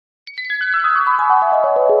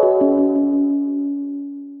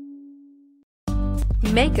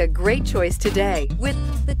Make a great choice today with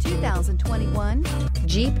the 2021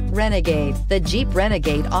 Jeep Renegade. The Jeep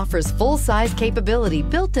Renegade offers full-size capability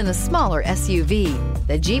built in a smaller SUV.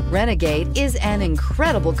 The Jeep Renegade is an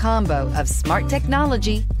incredible combo of smart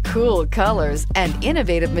technology, cool colors, and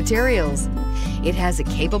innovative materials. It has a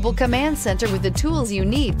capable command center with the tools you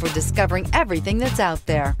need for discovering everything that's out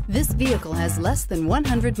there. This vehicle has less than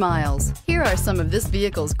 100 miles. Here are some of this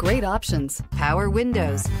vehicle's great options: power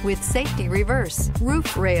windows with safety reverse,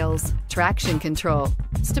 roof rails, traction control,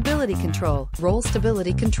 stability control, roll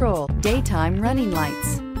stability control, daytime running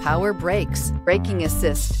lights, power brakes, braking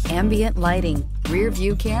assist, ambient lighting, rear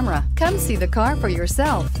view camera. Come see the car for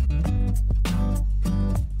yourself.